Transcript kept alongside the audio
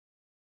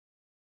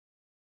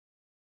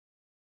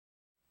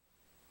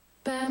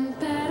Well,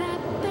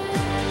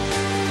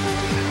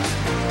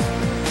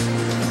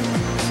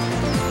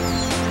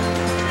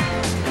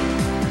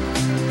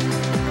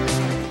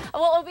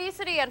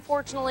 obesity,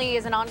 unfortunately,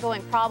 is an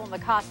ongoing problem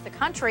across the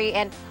country,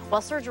 and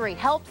while surgery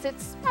helps,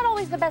 it's not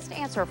always the best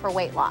answer for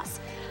weight loss.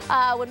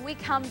 When we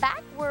come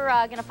back, we're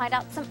going to find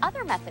out some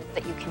other methods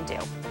that you can do.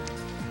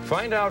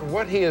 Find out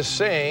what he is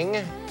saying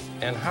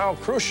and how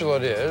crucial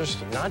it is,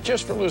 not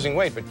just for losing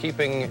weight, but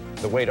keeping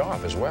the weight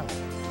off as well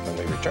when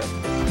we return.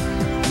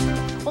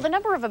 Well, the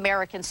number of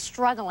Americans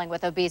struggling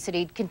with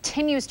obesity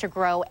continues to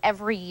grow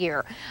every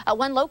year.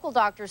 One local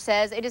doctor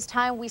says it is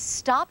time we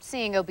stopped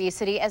seeing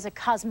obesity as a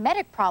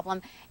cosmetic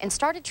problem and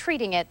started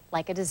treating it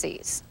like a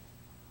disease.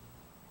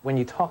 When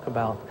you talk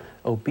about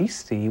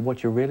obesity,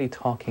 what you're really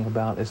talking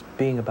about is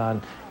being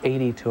about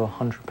 80 to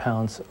 100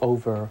 pounds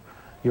over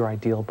your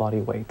ideal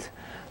body weight.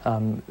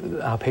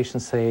 Our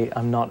patients say,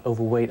 I'm not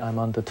overweight, I'm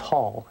under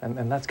tall,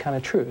 and that's kind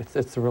of true.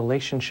 It's the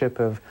relationship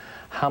of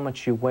how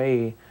much you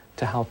weigh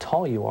to how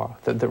tall you are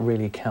that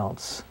really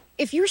counts.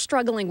 If you're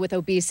struggling with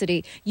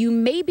obesity, you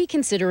may be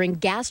considering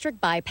gastric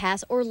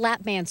bypass or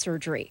lap band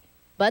surgery.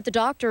 But the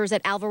doctors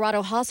at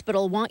Alvarado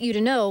Hospital want you to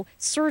know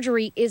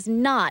surgery is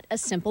not a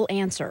simple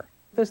answer.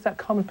 There's that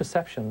common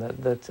perception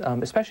that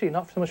especially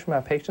not so much from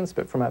our patients,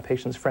 but from our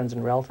patients' friends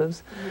and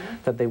relatives,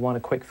 that they want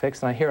a quick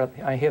fix. And I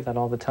hear that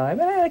all the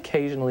time. And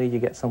occasionally you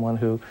get someone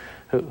who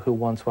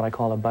wants what I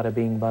call a bada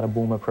bing, bada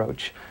boom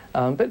approach.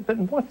 But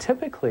more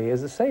typically,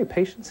 as I say,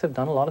 patients have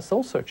done a lot of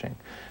soul searching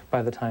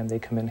by the time they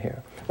come in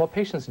here. What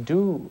patients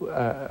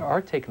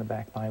are taken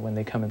aback by when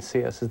they come and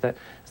see us is that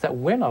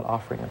we're not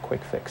offering a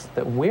quick fix,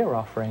 that we're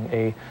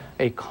offering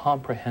a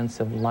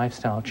comprehensive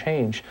lifestyle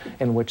change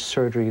in which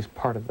surgery is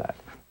part of that.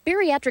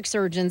 Bariatric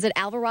surgeons at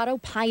Alvarado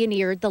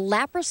pioneered the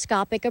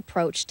laparoscopic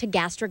approach to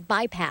gastric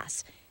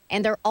bypass,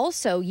 and they're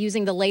also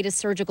using the latest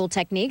surgical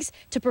techniques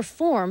to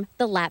perform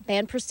the lap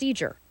band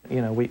procedure.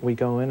 You know, we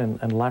go in and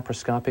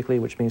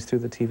laparoscopically, which means through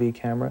the TV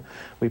camera,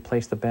 we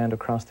place the band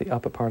across the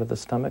upper part of the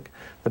stomach.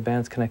 The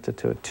band's connected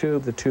to a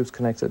tube. The tube's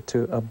connected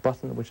to a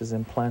button which is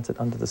implanted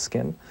under the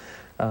skin.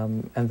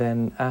 And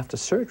then after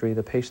surgery,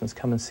 the patients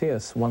come and see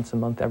us once a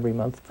month, every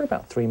month, for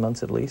about 3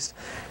 months at least.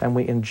 And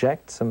we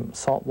inject some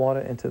salt water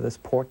into this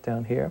port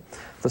down here.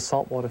 The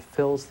salt water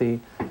fills the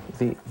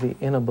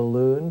inner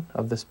balloon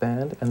of this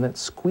band and then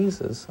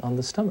squeezes on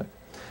the stomach.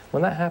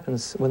 When that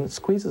happens, when it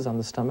squeezes on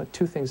the stomach,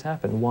 two things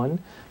happen. One,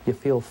 you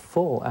feel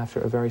full after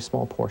a very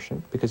small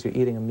portion because you're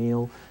eating a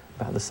meal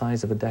about the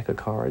size of a deck of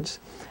cards.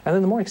 And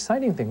then the more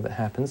exciting thing that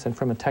happens, and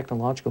from a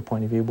technological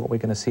point of view, what we're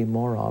going to see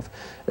more of,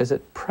 is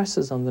it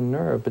presses on the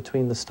nerve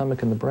between the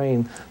stomach and the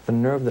brain, the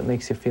nerve that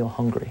makes you feel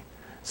hungry.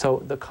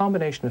 So the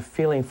combination of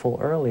feeling full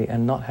early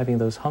and not having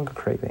those hunger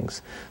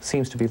cravings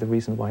seems to be the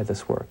reason why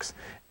this works.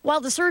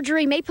 While the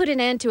surgery may put an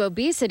end to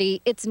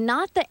obesity, it's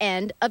not the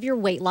end of your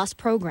weight loss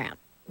program.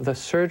 The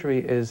surgery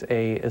is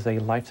a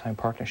lifetime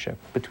partnership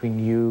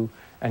between you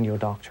and your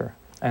doctor.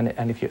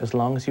 And if you, as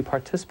long as you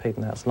participate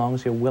in that, as long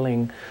as you're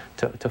willing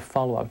to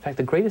follow up. In fact,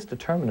 the greatest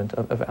determinant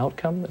of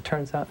outcome, it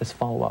turns out, is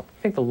follow-up.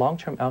 I think the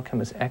long-term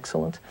outcome is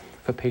excellent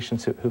for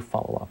patients who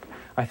follow up.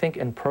 I think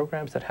in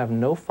programs that have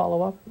no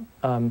follow-up,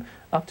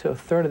 up to a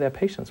third of their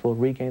patients will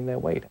regain their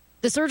weight.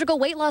 The surgical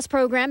weight loss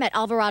program at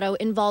Alvarado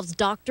involves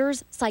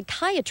doctors,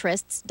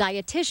 psychiatrists,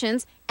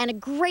 dietitians, and a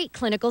great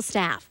clinical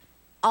staff,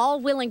 all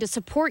willing to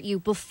support you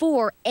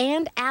before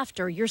and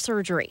after your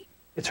surgery.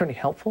 It's certainly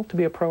helpful to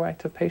be a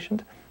proactive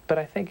patient, but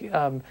I think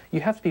you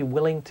have to be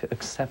willing to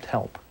accept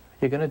help.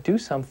 You're going to do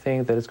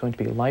something that is going to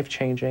be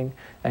life-changing,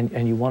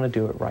 and you want to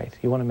do it right.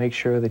 You want to make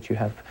sure that you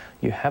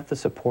have the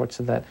support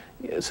so that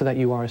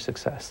you are a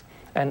success,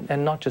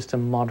 and not just a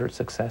moderate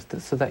success,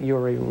 so that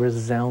you're a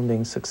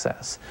resounding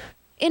success.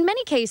 In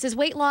many cases,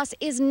 weight loss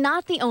is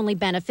not the only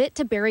benefit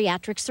to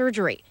bariatric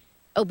surgery.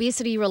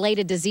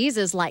 Obesity-related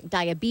diseases like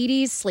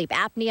diabetes, sleep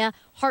apnea,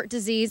 heart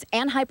disease,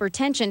 and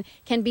hypertension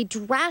can be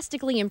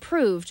drastically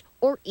improved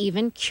or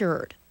even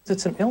cured.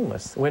 It's an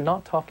illness. We're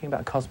not talking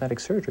about cosmetic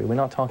surgery. We're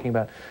not talking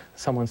about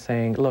someone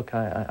saying, look,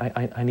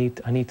 I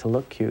need to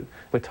look cute.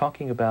 We're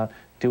talking about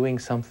doing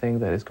something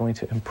that is going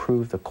to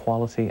improve the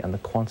quality and the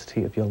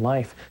quantity of your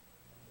life.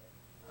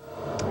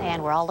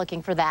 And we're all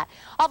looking for that.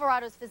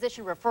 Alvarado's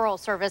physician referral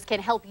service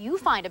can help you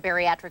find a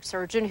bariatric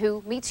surgeon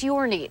who meets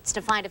your needs.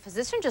 To find a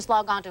physician, just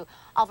log on to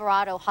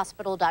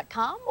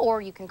alvaradohospital.com,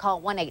 or you can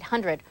call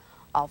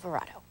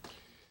 1-800-ALVARADO.